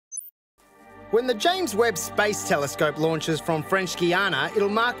When the James Webb Space Telescope launches from French Guiana, it'll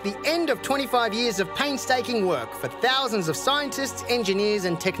mark the end of 25 years of painstaking work for thousands of scientists, engineers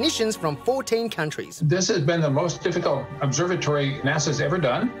and technicians from 14 countries. This has been the most difficult observatory NASA's ever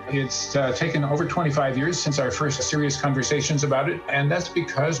done. It's taken over 25 years since our first serious conversations about it, and that's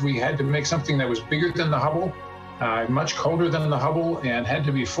because we had to make something that was bigger than the Hubble, much colder than the Hubble, and had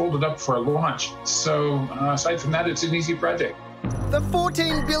to be folded up for launch. So aside from that, it's an easy project. The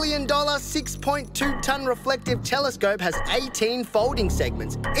 $14 billion 6.2-tonne reflective telescope has 18 folding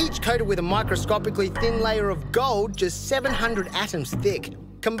segments, each coated with a microscopically thin layer of gold just 700 atoms thick.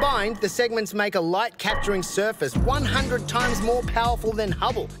 Combined, the segments make a light-capturing surface 100 times more powerful than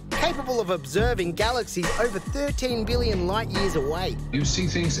Hubble, capable of observing galaxies over 13 billion light-years away. You see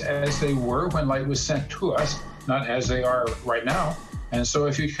things as they were when light was sent to us, not as they are right now. And so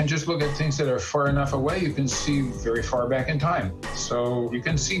if you can just look at things that are far enough away, you can see very far back in time. So you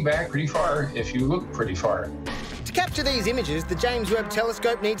can see back pretty far if you look pretty far. To capture these images, the James Webb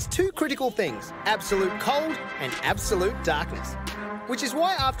Telescope needs two critical things: absolute cold and absolute darkness. Which is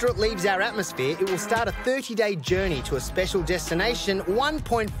why after it leaves our atmosphere, it will start a 30-day journey to a special destination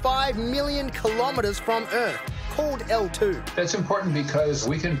 1.5 million kilometres from Earth, called L2. That's important because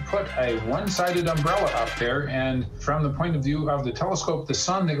we can put a one-sided umbrella up there, and from the point of view of the telescope, the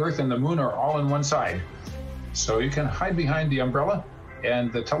sun, the Earth, and the moon are all on one side. So you can hide behind the umbrella,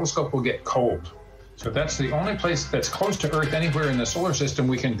 and the telescope will get cold. So that's the only place that's close to Earth anywhere in the solar system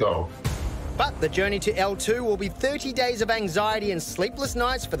we can go. But the journey to L2 will be 30 days of anxiety and sleepless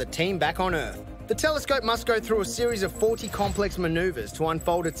nights for the team back on Earth. The telescope must go through a series of 40 complex manoeuvres to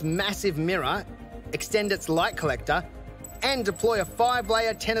unfold its massive mirror, extend its light collector, and deploy a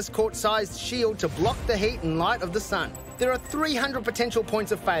 5-layer tennis court-sized shield to block the heat and light of the sun. There are 300 potential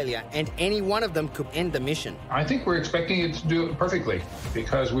points of failure, and any one of them could end the mission. I think we're expecting it to do it perfectly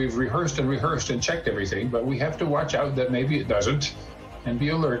because we've rehearsed and checked everything, but we have to watch out that maybe it doesn't and be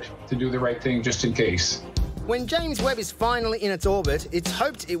alert to do the right thing just in case. When James Webb is finally in its orbit, it's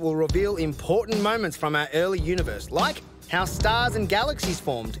hoped it will reveal important moments from our early universe, like how stars and galaxies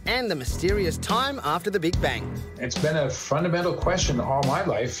formed and the mysterious time after the Big Bang. It's been a fundamental question all my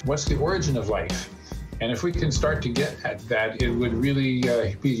life. What's the origin of life? And if we can start to get at that, it would really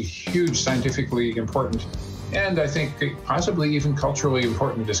be a huge scientifically important and I think possibly even culturally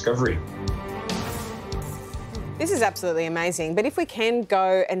important discovery. This is absolutely amazing. But if we can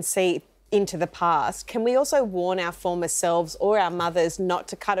go and see into the past, can we also warn our former selves or our mothers not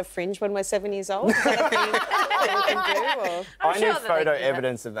to cut a fringe when we're 7 years old? Is that a thing that we can do? Or? I need photo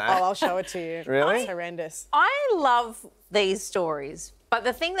evidence of that. Oh, I'll show it to you. Really? It's horrendous. I love these stories, but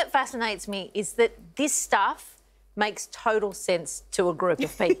the thing that fascinates me is that this stuff makes total sense to a group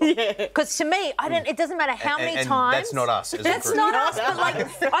of people. Because to me, it doesn't matter how many times... That's not us as a That's group. not us, but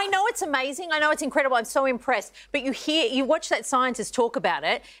like, I know it's amazing, I know it's incredible, I'm so impressed, but you watch that scientist talk about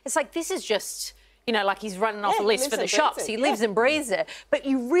it, it's like, this is just... You know, like he's running off a list for the shops. He lives and breathes it. But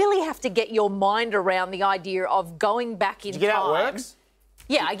you really have to get your mind around the idea of going back in time. Do you get how it works?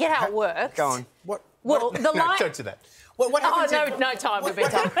 Yeah, I get how it works. Go on. Well, the light... Don't do that. What happens no time, we've been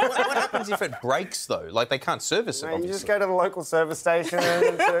told. What happens if it breaks, though? Like, they can't service it, obviously. You just go to the local service station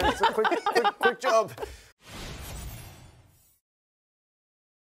and it's a quick job.